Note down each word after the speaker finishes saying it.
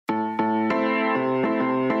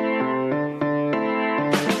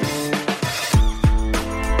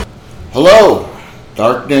Hello,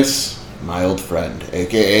 darkness, my old friend,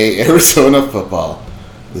 aka Arizona football.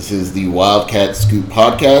 This is the Wildcat Scoop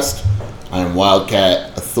podcast. I'm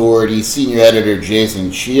Wildcat Authority Senior Editor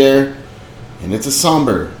Jason Shear, and it's a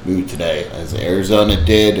somber mood today as Arizona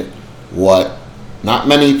did what not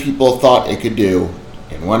many people thought it could do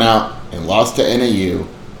and went out and lost to NAU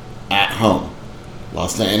at home.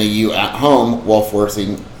 Lost to NAU at home while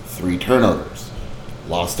forcing 3 turnovers.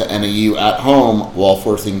 Lost to NAU at home while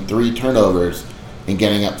forcing 3 turnovers and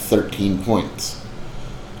getting up 13 points.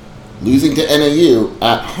 Losing to NAU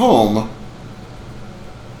at home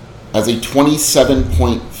as a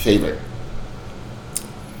 27-point favorite.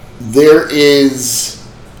 There is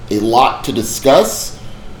a lot to discuss,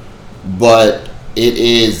 but it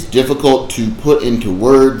is difficult to put into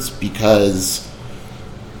words because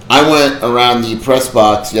I went around the press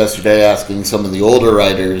box yesterday asking some of the older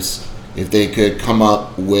writers if they could come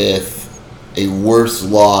up with a worse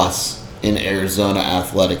loss in Arizona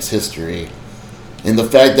athletics history. And the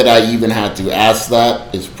fact that I even had to ask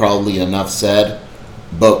that is probably enough said,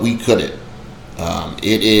 but we couldn't.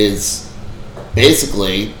 It is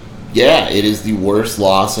basically, it is the worst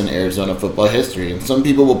loss in Arizona football history. And some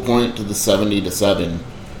people will point to the 70-7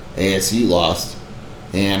 ASU loss,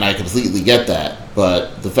 and I completely get that.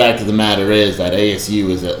 But the fact of the matter is that ASU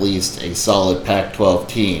is at least a solid Pac-12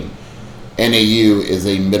 team. NAU is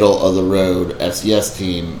a middle-of-the-road FCS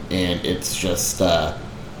team, and it's just,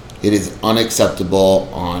 it is unacceptable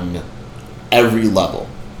on every level.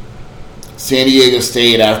 San Diego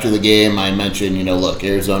State, after the game, I mentioned, look,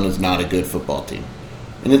 Arizona's not a good football team.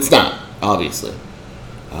 And it's not, obviously.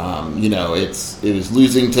 It was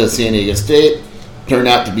losing to San Diego State. Turned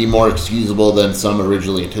out to be more excusable than some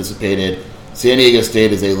originally anticipated. San Diego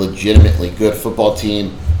State is a legitimately good football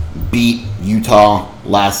team. Beat Utah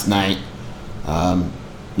last night.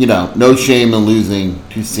 No shame in losing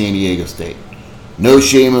to San Diego State. No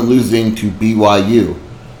shame in losing to BYU,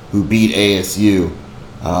 who beat ASU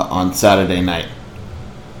on Saturday night.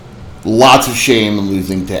 Lots of shame in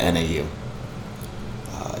losing to NAU.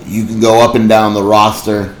 You can go up and down the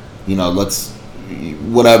roster,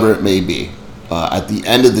 whatever it may be. At the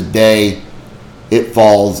end of the day, it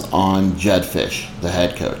falls on Jedd Fisch, the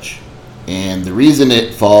head coach. And the reason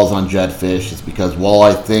it falls on Jedd Fisch is because while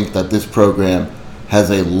I think that this program has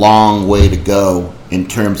a long way to go in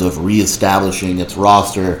terms of reestablishing its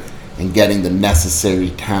roster and getting the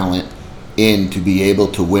necessary talent in to be able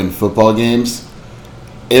to win football games,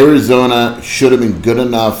 Arizona should have been good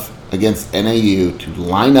enough against NAU to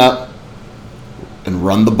line up and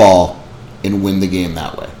run the ball and win the game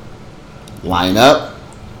that way. Line up,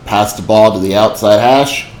 pass the ball to the outside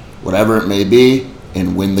hash, whatever it may be,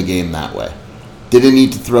 and win the game that way. Didn't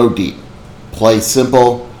need to throw deep. Play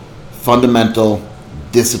simple, fundamental,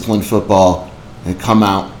 disciplined football, and come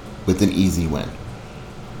out with an easy win.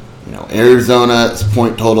 Arizona's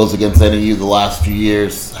point totals against NAU the last few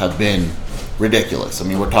years have been ridiculous.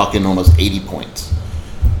 We're talking almost 80 points.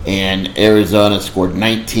 And Arizona scored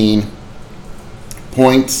 19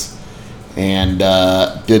 points and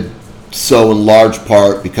did so in large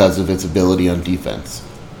part because of its ability on defense.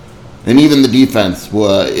 And even the defense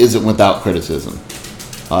isn't without criticism,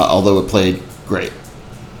 although it played great.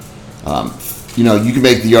 You can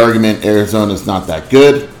make the argument Arizona's not that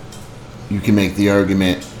good. You can make the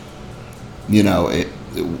argument,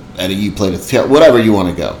 NAU played its tail, whatever you want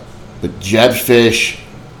to go. But Jedd Fisch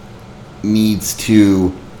needs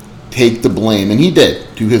to take the blame, and he did.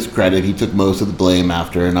 To his credit, he took most of the blame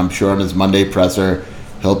after, and I'm sure on his Monday presser,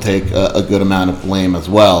 he'll take a good amount of blame as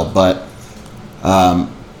well. But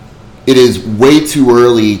it is way too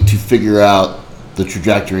early to figure out the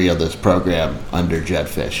trajectory of this program under Jedd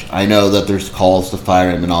Fisch. I know that there's calls to fire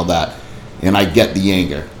him and all that, and I get the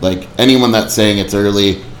anger. Anyone that's saying it's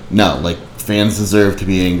early, no. Fans deserve to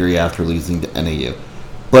be angry after losing to NAU.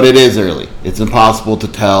 But it is early. It's impossible to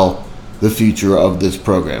tell the future of this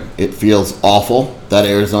program. It feels awful that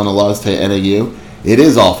Arizona lost to NAU. It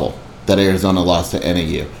is awful that Arizona lost to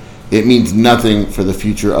NAU. It means nothing for the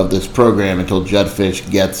future of this program until Jedd Fisch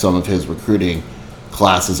gets some of his recruiting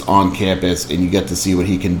classes on campus and you get to see what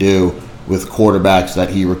he can do with quarterbacks that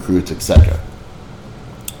he recruits, etc.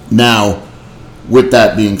 Now, with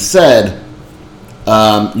that being said,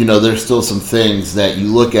 there's still some things that you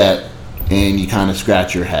look at and you kind of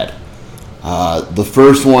scratch your head. The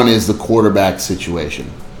first one is the quarterback situation.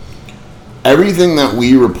 Everything that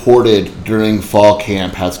we reported during fall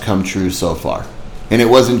camp has come true so far. And it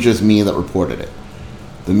wasn't just me that reported it.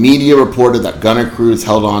 The media reported that Gunnar Cruz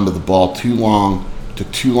held on to the ball too long, took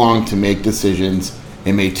too long to make decisions,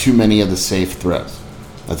 and made too many of the safe throws.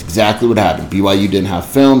 That's exactly what happened. BYU didn't have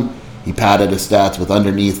film. He padded his stats with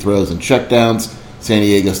underneath throws and checkdowns. San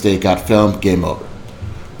Diego State got filmed. Game over.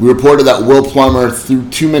 We reported that Will Plummer threw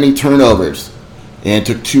too many turnovers and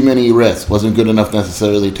took too many risks. Wasn't good enough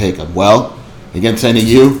necessarily to take them. Well, against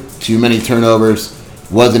NAU, too many turnovers.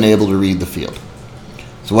 Wasn't able to read the field.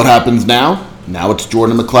 So what happens now? Now it's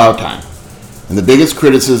Jordan McLeod time. And the biggest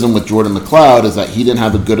criticism with Jordan McLeod is that he didn't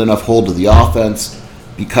have a good enough hold of the offense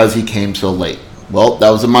because he came so late. Well, that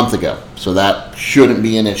was a month ago, so that shouldn't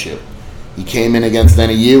be an issue. He came in against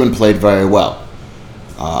NAU and played very well.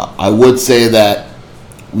 I would say that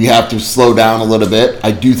we have to slow down a little bit.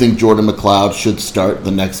 I do think Jordan McLeod should start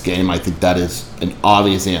the next game. I think that is an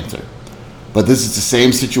obvious answer. But this is the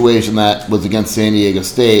same situation that was against San Diego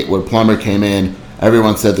State where Plummer came in.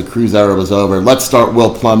 Everyone said the Cruz era was over. Let's start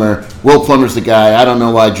Will Plummer. Will Plummer's the guy. I don't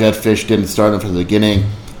know why Jedd Fisch didn't start him from the beginning.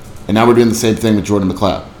 And now we're doing the same thing with Jordan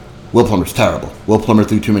McLeod. Will Plummer's terrible. Will Plummer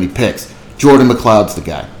threw too many picks. Jordan McLeod's the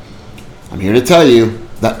guy. I'm here to tell you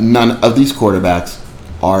that none of these quarterbacks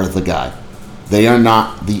are the guy. They are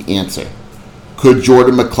not the answer. Could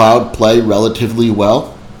Jordan McLeod play relatively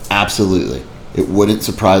well? Absolutely. It wouldn't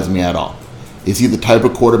surprise me at all. Is he the type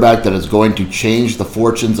of quarterback that is going to change the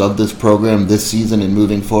fortunes of this program this season and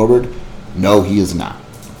moving forward? No, he is not.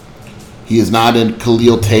 He is not in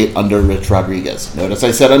Khalil Tate under Rich Rodriguez. Notice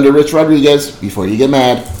I said under Rich Rodriguez before you get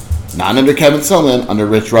mad. Not under Kevin Sumlin, under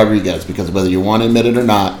Rich Rodriguez, because whether you want to admit it or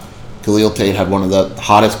not, Khalil Tate had one of the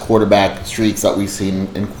hottest quarterback streaks that we've seen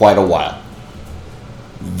in quite a while.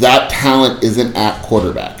 That talent isn't at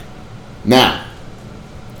quarterback. Now,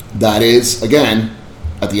 that is, again,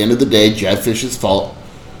 at the end of the day, Jedd Fisch's fault.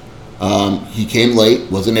 He came late,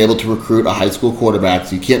 wasn't able to recruit a high school quarterback,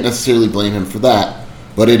 so you can't necessarily blame him for that.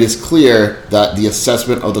 But it is clear that the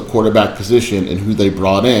assessment of the quarterback position and who they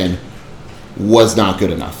brought in was not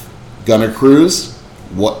good enough. Gunnar Cruz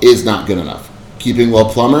is not good enough. Keeping Will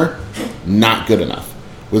Plummer, not good enough.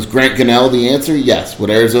 Was Grant Gunnell the answer? Yes. Would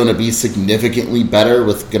Arizona be significantly better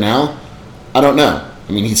with Gunnell? I don't know.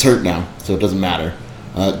 I mean, he's hurt now, so it doesn't matter.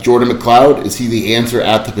 Jordan McLeod, is he the answer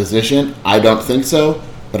at the position? I don't think so,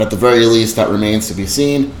 but at the very least, that remains to be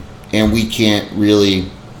seen, and we can't really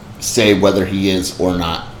say whether he is or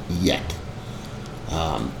not yet.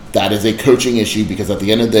 That is a coaching issue because at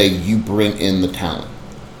the end of the day, you bring in the talent.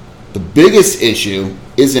 The biggest issue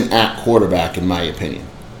isn't at quarterback, in my opinion.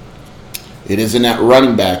 It isn't at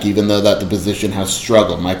running back, even though that the position has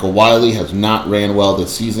struggled. Michael Wiley has not ran well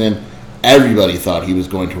this season. Everybody thought he was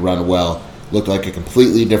going to run well. Looked like a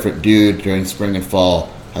completely different dude during spring and fall.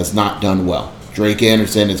 Has not done well. Drake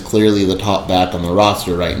Anderson is clearly the top back on the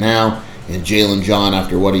roster right now. And Jalen John,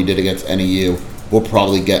 after what he did against NAU, will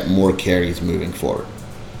probably get more carries moving forward.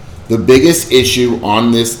 The biggest issue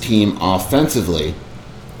on this team offensively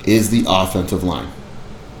is the offensive line.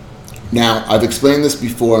 Now, I've explained this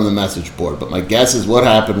before on the message board, but my guess is what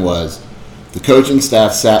happened was the coaching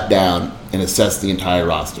staff sat down and assessed the entire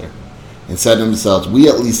roster and said to themselves, we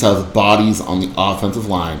at least have bodies on the offensive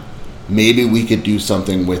line. Maybe we could do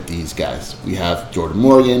something with these guys. We have Jordan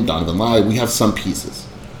Morgan, Donovan Lally. We have some pieces.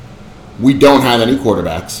 We don't have any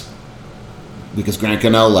quarterbacks because Grant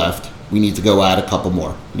Gunnell left. We need to go add a couple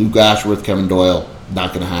more. Luke Ashworth, Kevin Doyle, not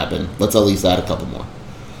going to happen. Let's at least add a couple more.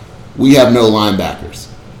 We have no linebackers.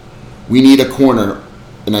 We need a corner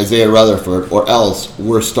in Isaiah Rutherford, or else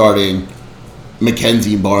we're starting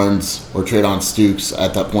Mackenzie Barnes or Traydon Stukes.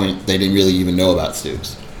 At that point, they didn't really even know about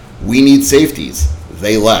Stukes. We need safeties.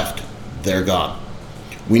 They left. They're gone.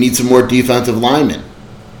 We need some more defensive linemen.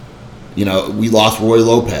 You know, we lost Roy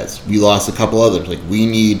Lopez. We lost a couple others. Like, we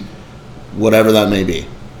need whatever that may be.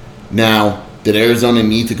 Now, did Arizona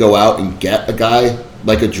need to go out and get a guy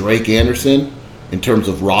like a Drake Anderson in terms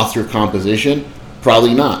of roster composition?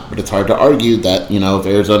 Probably not. But it's hard to argue that, you know, if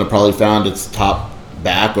Arizona probably found its top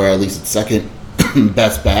back, or at least its second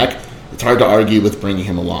best back, it's hard to argue with bringing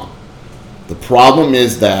him along. The problem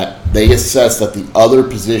is that they assessed that the other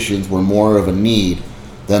positions were more of a need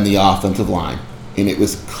than the offensive line. And it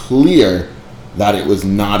was clear that it was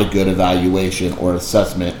not a good evaluation or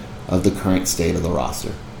assessment of the current state of the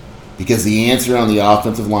roster. Because the answer on the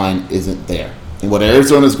offensive line isn't there. And what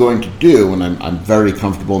Arizona is going to do, and I'm very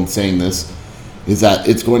comfortable in saying this, is that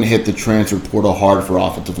it's going to hit the transfer portal hard for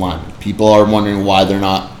offensive linemen. People are wondering why they're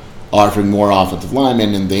not offering more offensive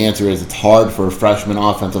linemen, and the answer is it's hard for a freshman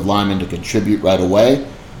offensive lineman to contribute right away.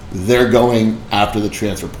 They're going after the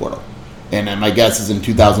transfer portal. And my guess is in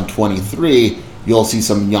 2023, you'll see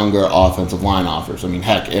some younger offensive line offers. I mean,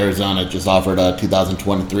 heck, Arizona just offered a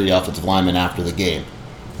 2023 offensive lineman after the game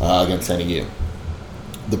against NAU.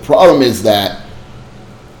 The problem is that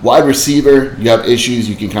wide receiver, you have issues,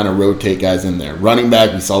 you can kind of rotate guys in there. Running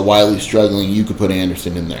back, we saw Wiley struggling, you could put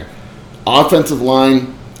Anderson in there. Offensive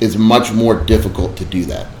line is much more difficult to do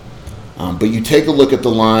that. But you take a look at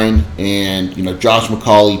the line, and Josh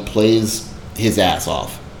McCauley plays his ass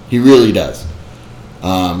off. He really does.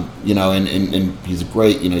 And he's a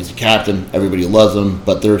great, he's a captain. Everybody loves him,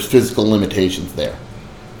 but there's physical limitations there.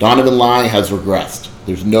 Donovan Lai has regressed.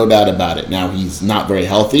 There's no doubt about it. Now, he's not very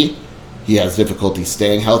healthy. He has difficulty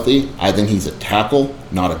staying healthy. I think he's a tackle,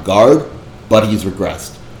 not a guard, but he's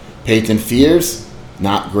regressed. Peyton Fears,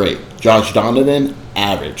 not great. Josh Donovan,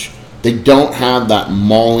 average. They don't have that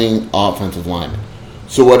mauling offensive lineman.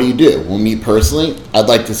 So what do? Well, me personally, I'd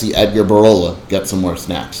like to see Edgar Barola get some more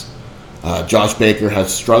snaps. Josh Baker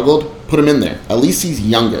has struggled. Put him in there. At least he's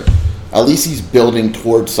younger. At least he's building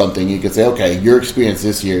towards something. You could say, okay, your experience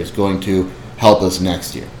this year is going to help us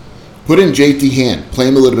next year. Put in JT Hand. Play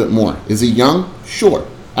him a little bit more. Is he young? Sure.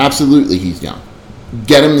 Absolutely he's young.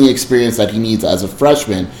 Get him the experience that he needs as a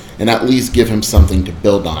freshman and at least give him something to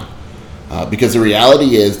build on. Because the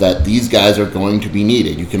reality is that these guys are going to be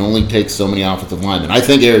needed. You can only take so many offensive linemen. I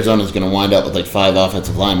think Arizona is going to wind up with like 5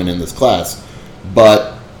 offensive linemen in this class.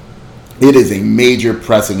 But it is a major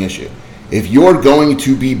pressing issue. If you're going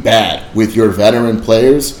to be bad with your veteran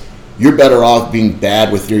players, you're better off being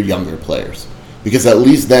bad with your younger players. Because at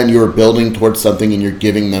least then you're building towards something and you're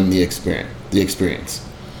giving them the experience.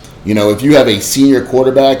 If you have a senior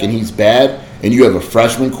quarterback and he's bad, and you have a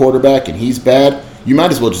freshman quarterback and he's bad, you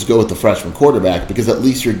might as well just go with the freshman quarterback because at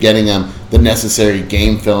least you're getting them the necessary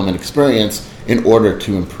game film and experience in order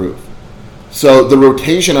to improve. So the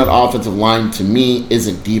rotation at offensive line to me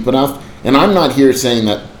isn't deep enough, and I'm not here saying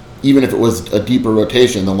that even if it was a deeper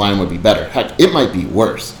rotation, the line would be better. Heck, it might be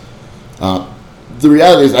worse. The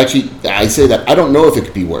reality is, actually, I say that I don't know if it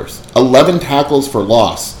could be worse. 11 tackles for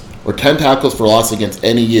loss, or 10 tackles for loss against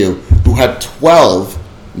NAU, who had 12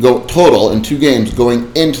 total in 2 games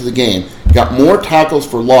going into the game, got more tackles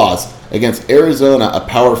for loss against Arizona, a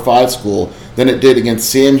Power 5 school, than it did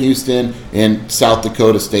against Sam Houston and South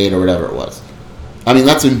Dakota State or whatever it was. I mean,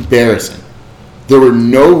 that's embarrassing. There were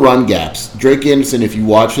no run gaps. Drake Anderson, if you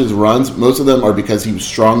watch his runs, most of them are because he was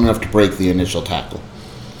strong enough to break the initial tackle.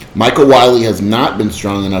 Michael Wiley has not been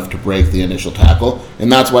strong enough to break the initial tackle,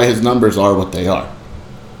 and that's why his numbers are what they are.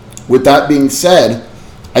 With that being said,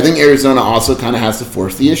 I think Arizona also kind of has to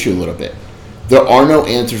force the issue a little bit. There are no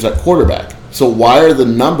answers at quarterback. So why are the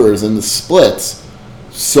numbers and the splits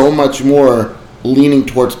so much more leaning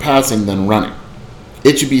towards passing than running?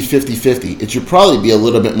 It should be 50-50. It should probably be a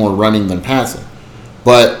little bit more running than passing.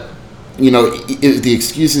 But, the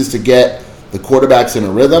excuse is to get the quarterbacks in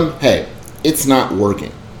a rhythm. Hey, it's not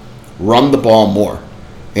working. Run the ball more.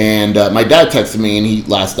 And my dad texted me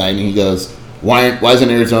last night, and he goes, why isn't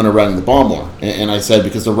Arizona running the ball more? And I said,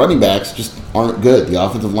 because the running backs just aren't good. The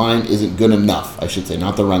offensive line isn't good enough, I should say,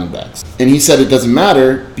 not the running backs. And he said it doesn't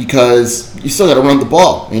matter because you still got to run the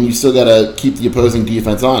ball, and you still got to keep the opposing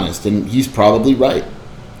defense honest. And he's probably right.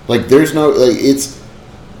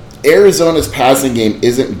 Arizona's passing game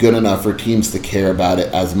isn't good enough for teams to care about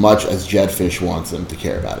it as much as Jedd Fisch wants them to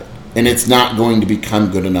care about it. And it's not going to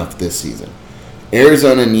become good enough this season.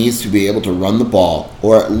 Arizona needs to be able to run the ball,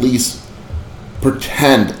 or at least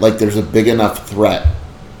pretend like there's a big enough threat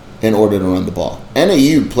in order to run the ball.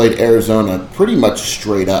 NAU played Arizona pretty much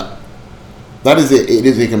straight up. That is it. It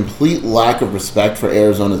is a complete lack of respect for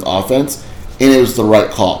Arizona's offense, and it was the right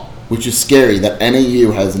call, which is scary that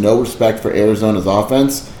NAU has no respect for Arizona's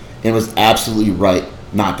offense and was absolutely right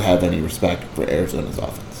not to have any respect for Arizona's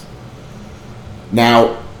offense.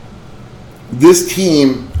 Now, this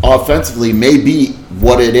team offensively may be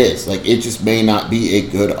what it is. It just may not be a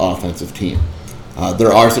good offensive team.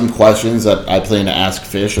 There are some questions that I plan to ask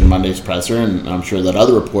Fisch in Monday's presser, and I'm sure that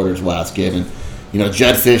other reporters will ask it. And,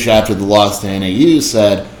 Jedd Fisch, after the loss to NAU,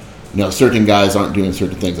 said, certain guys aren't doing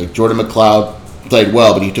certain things. Like Jordan McLeod played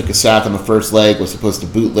well, but he took a sack on the first leg, was supposed to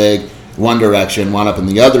bootleg one direction, wound up in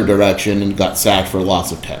the other direction, and got sacked for a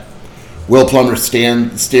loss of 10. Will Plummer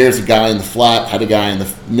stares a guy in the flat, had a guy in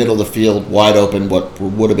the middle of the field wide open, what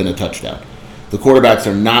would have been a touchdown. The quarterbacks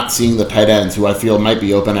are not seeing the tight ends, who I feel might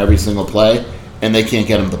be open every single play, and they can't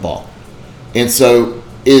get them the ball. And so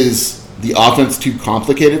is the offense too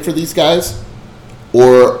complicated for these guys,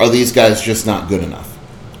 or are these guys just not good enough?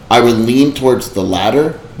 I would lean towards the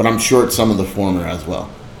latter, but I'm sure it's some of the former as well.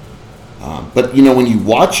 But, when you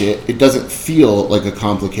watch it, it doesn't feel like a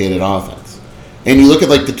complicated offense. And you look at,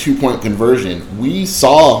 the 2-point conversion. We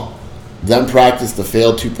saw them practice the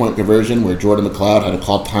failed 2-point conversion where Jordan McLeod had to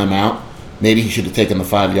call timeout. Maybe he should have taken the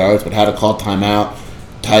 5 yards, but had to call timeout.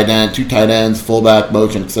 Tight end, 2 tight ends, fullback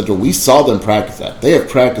motion, etc. We saw them practice that. They have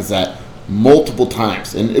practiced that multiple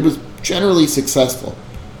times, and it was generally successful.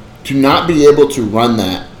 To not be able to run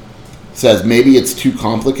that says maybe it's too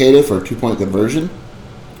complicated for a 2-point conversion,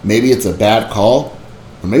 maybe it's a bad call,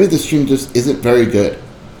 or maybe this team just isn't very good.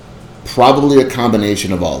 Probably a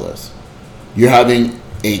combination of all this. You're having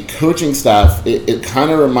a coaching staff, it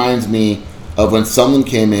kind of reminds me of when someone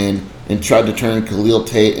came in and tried to turn Khalil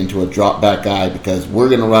Tate into a drop-back guy because we're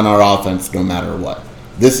going to run our offense no matter what.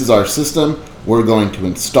 This is our system. We're going to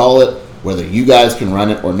install it, whether you guys can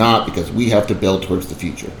run it or not, because we have to build towards the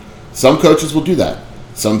future. Some coaches will do that.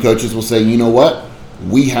 Some coaches will say, you know what?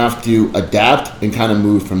 We have to adapt and kind of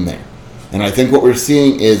move from there. And I think what we're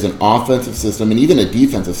seeing is an offensive system and even a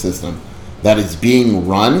defensive system that is being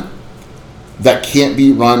run that can't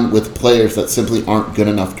be run with players that simply aren't good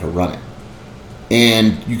enough to run it.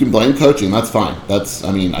 And you can blame coaching. That's fine.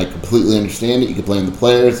 I completely understand it. You can blame the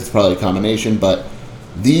players. It's probably a combination. But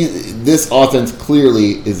this offense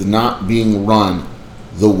clearly is not being run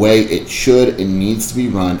the way it should and needs to be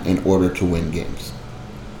run in order to win games.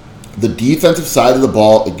 The defensive side of the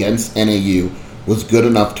ball against NAU was good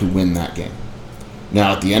enough to win that game.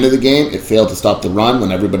 Now, at the end of the game, it failed to stop the run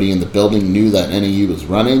when everybody in the building knew that NAU was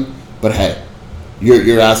running. But hey,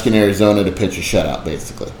 you're asking Arizona to pitch a shutout,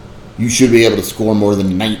 basically. You should be able to score more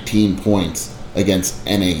than 19 points against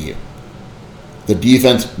NAU. The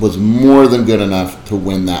defense was more than good enough to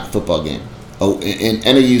win that football game. Oh, and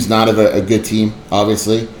NAU's not a good team,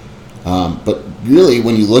 obviously. But really,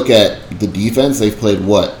 when you look at the defense, they've played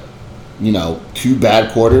 2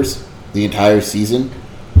 bad quarters the entire season.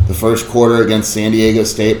 The first quarter against San Diego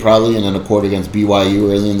State probably, and then a quarter against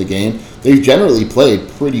BYU early in the game. They've generally played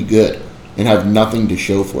pretty good and have nothing to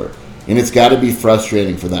show for it. And it's got to be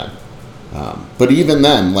frustrating for them. But even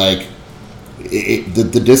then,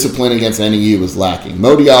 the discipline against NAU was lacking.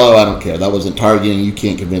 Mo Diallo, I don't care. That wasn't targeting. You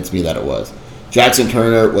can't convince me that it was. Jackson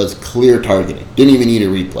Turner was clear targeting. Didn't even need a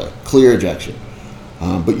replay. Clear ejection.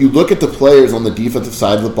 But you look at the players on the defensive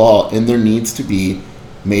side of the ball, and there needs to be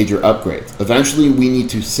major upgrades. Eventually, we need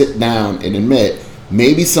to sit down and admit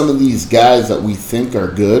maybe some of these guys that we think are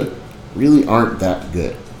good really aren't that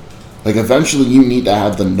good. Eventually, you need to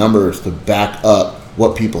have the numbers to back up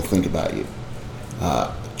what people think about you.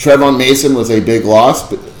 Trevon Mason was a big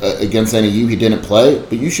loss against NAU. He didn't play,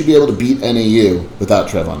 but you should be able to beat NAU without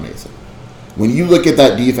Trevon Mason. When you look at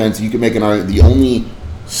that defense, you can make an argument. The only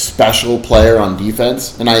special player on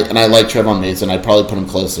defense, and I like Trevon Mason. I'd probably put him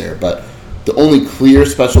close there, but the only clear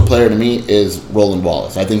special player to me is Roland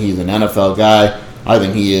Wallace. I think he's an NFL guy. I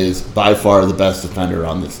think he is by far the best defender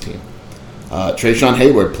on this team. Trayshawn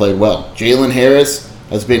Hayward played well. Jalen Harris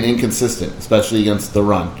has been inconsistent, especially against the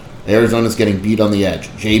run. Arizona's getting beat on the edge.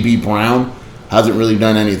 J.B. Brown hasn't really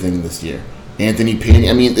done anything this year. Anthony Payne,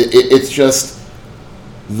 it's just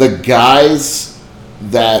the guys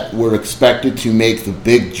that were expected to make the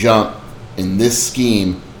big jump in this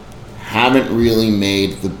scheme haven't really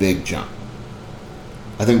made the big jump.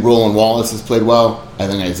 I think Roland Wallace has played well. I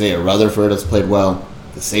think Isaiah Rutherford has played well.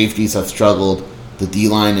 The safeties have struggled. The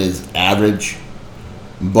D-line is average.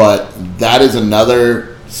 But that is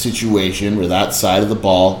another situation where that side of the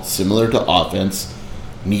ball, similar to offense,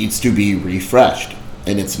 needs to be refreshed.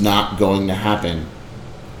 And it's not going to happen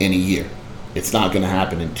in a year. It's not going to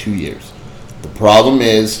happen in 2 years. The problem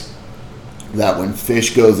is that when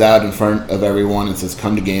Fish goes out in front of everyone and says,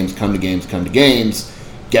 come to games, come to games, come to games,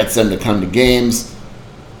 gets them to come to games,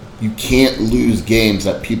 you can't lose games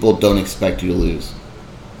that people don't expect you to lose.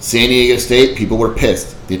 San Diego State, people were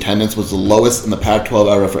pissed. The attendance was the lowest in the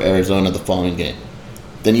Pac-12 era for Arizona the following game.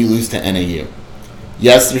 Then you lose to NAU.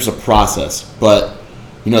 Yes, there's a process, but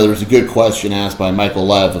there was a good question asked by Michael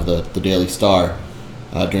Lev of the Daily Star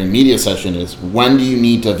during media session is, when do you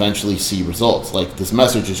need to eventually see results? This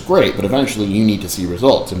message is great, but eventually you need to see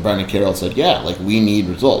results. And Brendan Carroll said, we need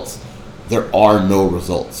results. There are no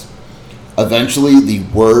results. Eventually, the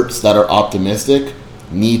words that are optimistic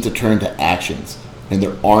need to turn to actions. And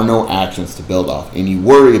there are no actions to build off. And you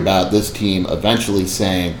worry about this team eventually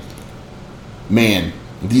saying, man,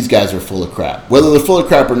 these guys are full of crap. Whether they're full of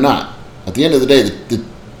crap or not, at the end of the day,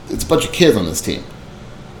 it's a bunch of kids on this team.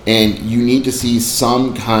 And you need to see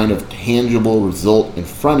some kind of tangible result in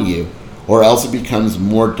front of you, or else it becomes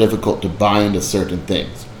more difficult to buy into certain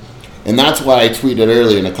things. And that's why I tweeted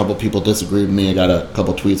earlier, and a couple people disagreed with me. I got a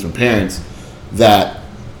couple tweets from parents that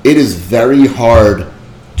it is very hard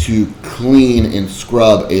to clean and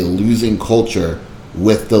scrub a losing culture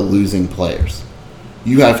with the losing players.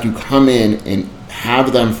 You have to come in and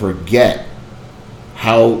have them forget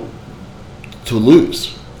how to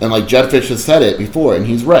lose. And Jed Fish has said it before, and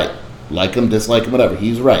he's right. Like him, dislike him, whatever.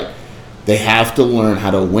 He's right. They have to learn how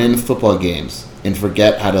to win football games and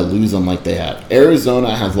forget how to lose them like they have.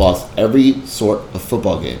 Arizona has lost every sort of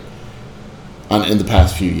football game in the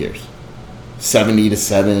past few years.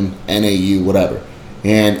 70-7, NAU, whatever.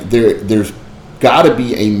 And there's got to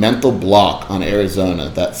be a mental block on Arizona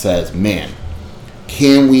that says, man,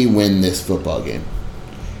 can we win this football game?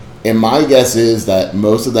 And my guess is that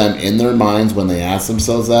most of them, in their minds, when they ask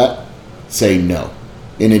themselves that, say no.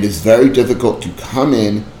 And it is very difficult to come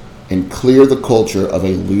in and clear the culture of a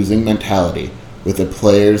losing mentality with the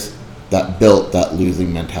players that built that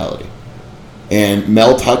losing mentality. And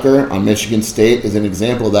Mel Tucker on Michigan State is an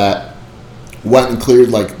example of that. Went and cleared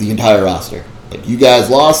like the entire roster. Like, you guys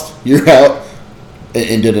lost, you're out,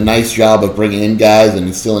 and did a nice job of bringing in guys and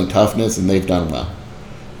instilling toughness, and they've done well.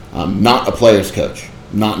 Not a player's coach.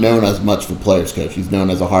 Not known as much of a player's coach. He's known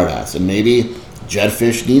as a hard ass. And maybe Jedd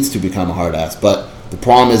Fisch needs to become a hard ass. But the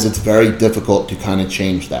problem is it's very difficult to kind of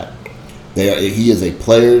change that. He is a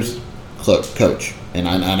player's coach. And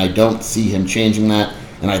I don't see him changing that.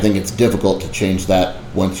 And I think it's difficult to change that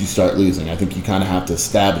once you start losing. I think you kind of have to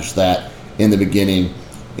establish that in the beginning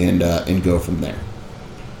and go from there.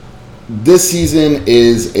 This season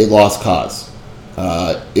is a lost cause.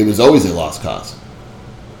 It was always a lost cause.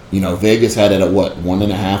 Vegas had it at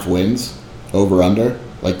 1.5 wins over under.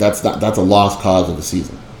 Like, that's a lost cause of the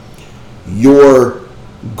season. Your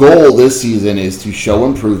goal this season is to show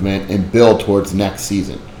improvement and build towards next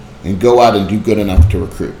season and go out and do good enough to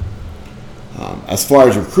recruit. As far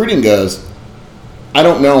as recruiting goes, I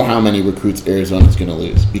don't know how many recruits Arizona's going to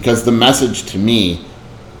lose, because the message to me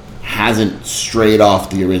hasn't strayed off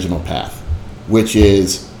the original path, which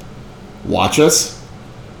is watch us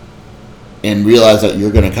and realize that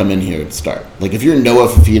you're going to come in here and start. Like, if you're Noah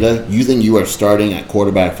Fafita, you think you are starting at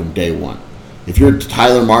quarterback from day one. If you're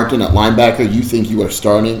Tyler Martin at linebacker, you think you are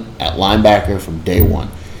starting at linebacker from day one.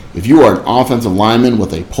 If you are an offensive lineman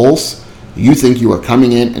with a pulse, you think you are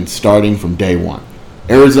coming in and starting from day one.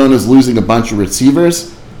 Arizona's losing a bunch of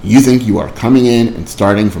receivers, you think you are coming in and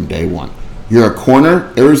starting from day one. You're a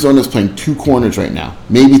corner, Arizona's playing 2 corners right now,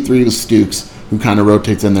 maybe 3 with Stukes, who kind of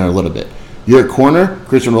rotates in there a little bit. You're a corner,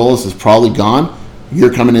 Christian Rollis is probably gone,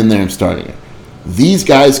 you're coming in there and starting it. These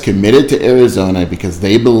guys committed to Arizona because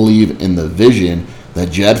they believe in the vision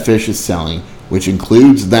that Jedd Fisch is selling, which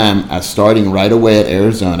includes them as starting right away at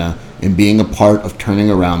Arizona and being a part of turning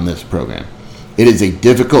around this program. It is a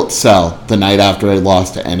difficult sell the night after a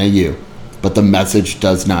loss to NAU, but the message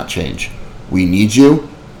does not change. We need you.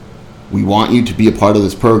 We want you to be a part of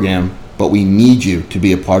this program, but we need you to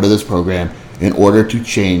be a part of this program in order to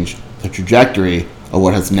change the trajectory of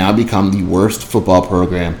what has now become the worst football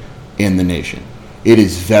program in the nation. It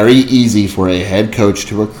is very easy for a head coach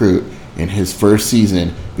to recruit in his first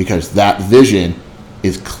season because that vision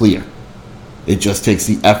is clear. It just takes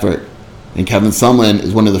the effort. And Kevin Sumlin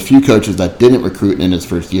is one of the few coaches that didn't recruit in his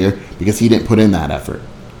first year because he didn't put in that effort.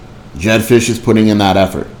 Jedd Fisch is putting in that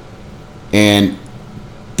effort. And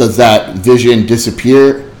does that vision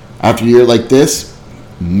disappear after a year like this?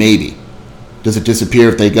 Maybe. Does it disappear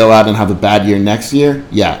if they go out and have a bad year next year?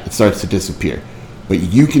 Yeah, it starts to disappear. But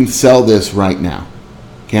you can sell this right now.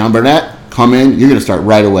 Cam Burnett, come in, you're going to start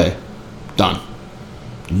right away. Done.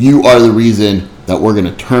 You are the reason that we're going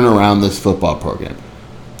to turn around this football program.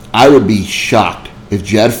 I would be shocked if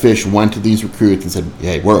Jedd Fisch went to these recruits and said,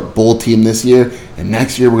 hey, we're a bowl team this year, and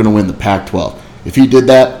next year we're going to win the Pac-12. If he did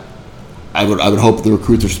that, I would hope the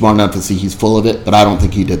recruits are smart enough to see he's full of it, but I don't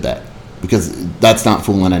think he did that because that's not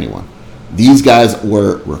fooling anyone. These guys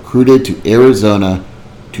were recruited to Arizona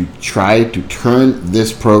to try to turn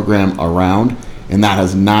this program around, and that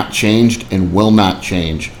has not changed and will not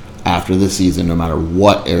change after this season, no matter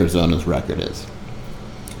what Arizona's record is.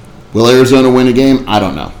 Will Arizona win a game? I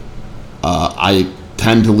don't know. I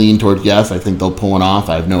tend to lean towards yes. I think they'll pull it off.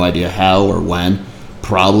 I have no idea how or when.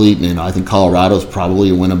 Probably, I think Colorado's probably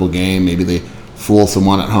a winnable game. Maybe they fool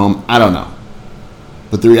someone at home. I don't know.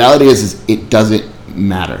 But the reality is it doesn't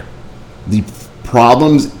matter. The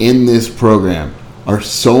problems in this program are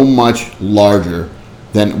so much larger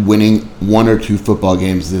than winning 1 or 2 football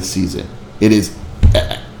games this season. It is,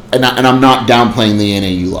 and I'm not downplaying the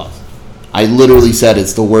NAU loss. I literally said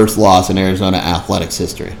it's the worst loss in Arizona athletics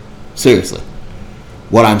history. Seriously.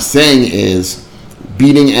 What I'm saying is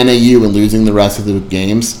beating NAU and losing the rest of the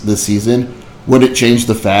games this season wouldn't change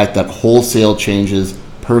the fact that wholesale changes,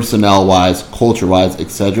 personnel-wise, culture-wise,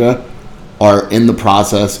 etc., are in the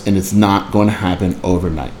process, and it's not going to happen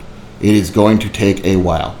overnight. It is going to take a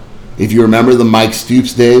while. If you remember the Mike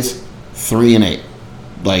Stoops days, 3-8.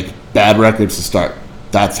 Like, bad records to start.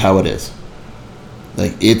 That's how it is.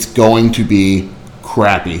 Like, it's going to be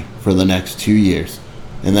crappy for the next 2 years.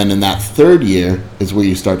 And then in that 3rd year is where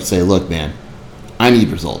you start to say, look, man, I need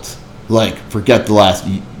results. Like, forget the last...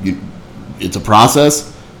 it's a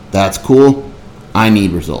process. That's cool. I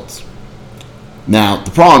need results. Now,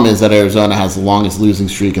 the problem is that Arizona has the longest losing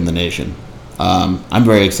streak in the nation. I'm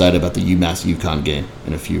very excited about the UMass-UConn game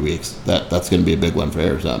in a few weeks. That's going to be a big one for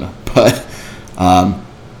Arizona. But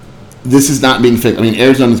this is not being fixed. I mean,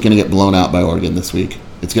 Arizona's going to get blown out by Oregon this week.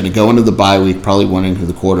 It's going to go into the bye week, probably wondering who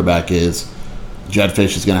the quarterback is. Jedd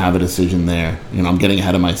Fisch is going to have a decision there. I'm getting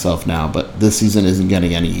ahead of myself now, but this season isn't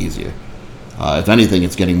getting any easier. If anything,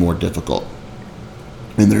 it's getting more difficult.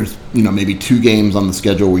 And there's, maybe 2 games on the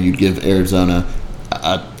schedule where you'd give Arizona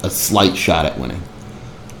a slight shot at winning.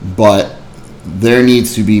 But there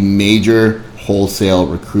needs to be major wholesale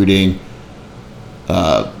recruiting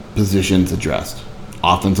positions addressed.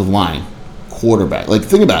 Offensive line, quarterback.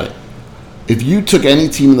 Think about it. If you took any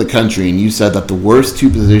team in the country and you said that the worst 2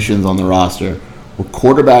 positions on the roster were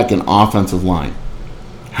quarterback and offensive line,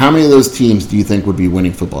 how many of those teams do you think would be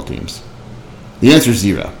winning football teams? The answer is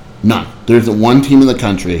 0. None. There's one team in the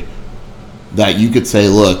country that you could say,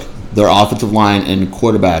 look, their offensive line and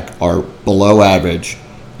quarterback are below average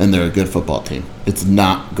and they're a good football team. It's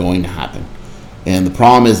not going to happen. And the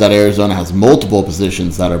problem is that Arizona has multiple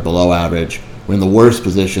positions that are below average when the worst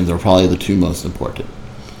positions are probably the 2 most important.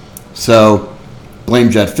 So blame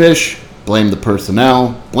Jedd Fisch, blame the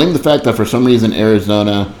personnel, blame the fact that for some reason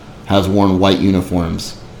Arizona has worn white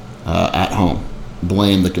uniforms at home.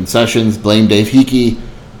 Blame the concessions, blame Dave Hickey,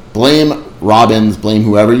 blame Robbins, blame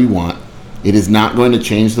whoever you want. It is not going to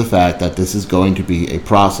change the fact that this is going to be a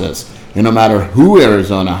process. And no matter who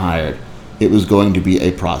Arizona hired, it was going to be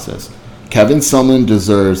a process. Kevin Sumlin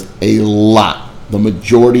deserves a lot, the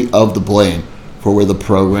majority of the blame for where the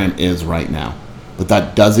program is right now. But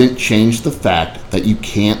that doesn't change the fact that you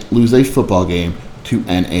can't lose a football game to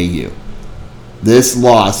NAU. This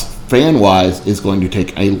loss, fan-wise, is going to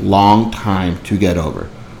take a long time to get over.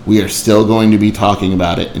 We are still going to be talking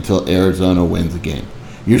about it until Arizona wins a game.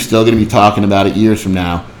 You're still going to be talking about it years from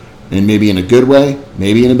now, and maybe in a good way,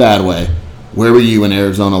 maybe in a bad way. Where were you when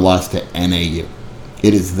Arizona lost to NAU?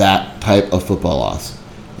 It is that type of football loss.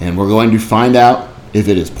 And we're going to find out if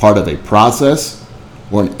it is part of a process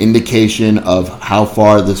or an indication of how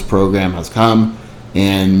far this program has come,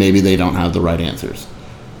 and maybe they don't have the right answers.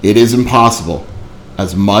 It is impossible,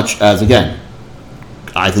 as much as, again,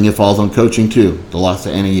 I think it falls on coaching too, the loss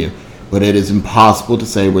to NAU. But it is impossible to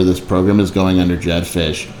say where this program is going under Jedd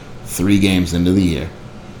Fisch 3 games into the year.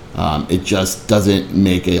 It just doesn't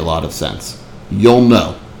make a lot of sense. You'll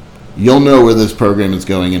know. You'll know where this program is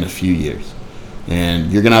going in a few years.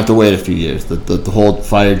 And you're going to have to wait a few years. The whole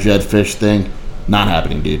fire Jedd Fisch thing, not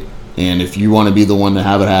happening, dude. And if you want to be the one to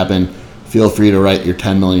have it happen, feel free to write your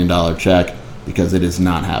 $10 million check, because it is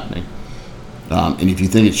not happening. And if you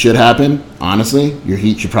think it should happen, honestly, your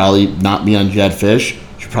heat should probably not be on Jedd Fisch.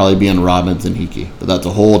 It should probably be on Robbins and Hickey. But that's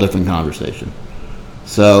a whole different conversation.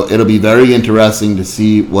 So it'll be very interesting to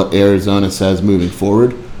see what Arizona says moving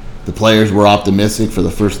forward. The players were optimistic for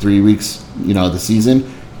the first 3 weeks, of the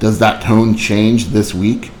season. Does that tone change this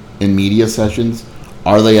week in media sessions?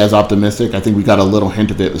 Are they as optimistic? I think we got a little hint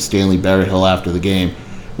of it with Stanley Berryhill after the game,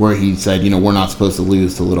 where he said, we're not supposed to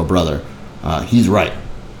lose to little brother. He's right.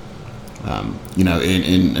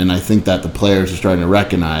 And I think that the players are starting to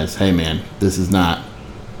recognize, hey man, this is not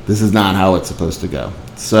how it's supposed to go.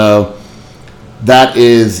 So that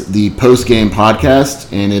is the post-game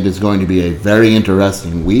podcast, and it is going to be a very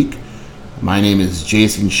interesting week. My name is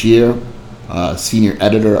Jason Shear, senior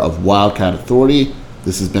editor of Wildcat Authority.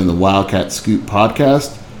 This has been the Wildcat Scoop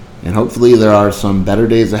podcast, and hopefully there are some better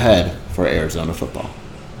days ahead for Arizona football.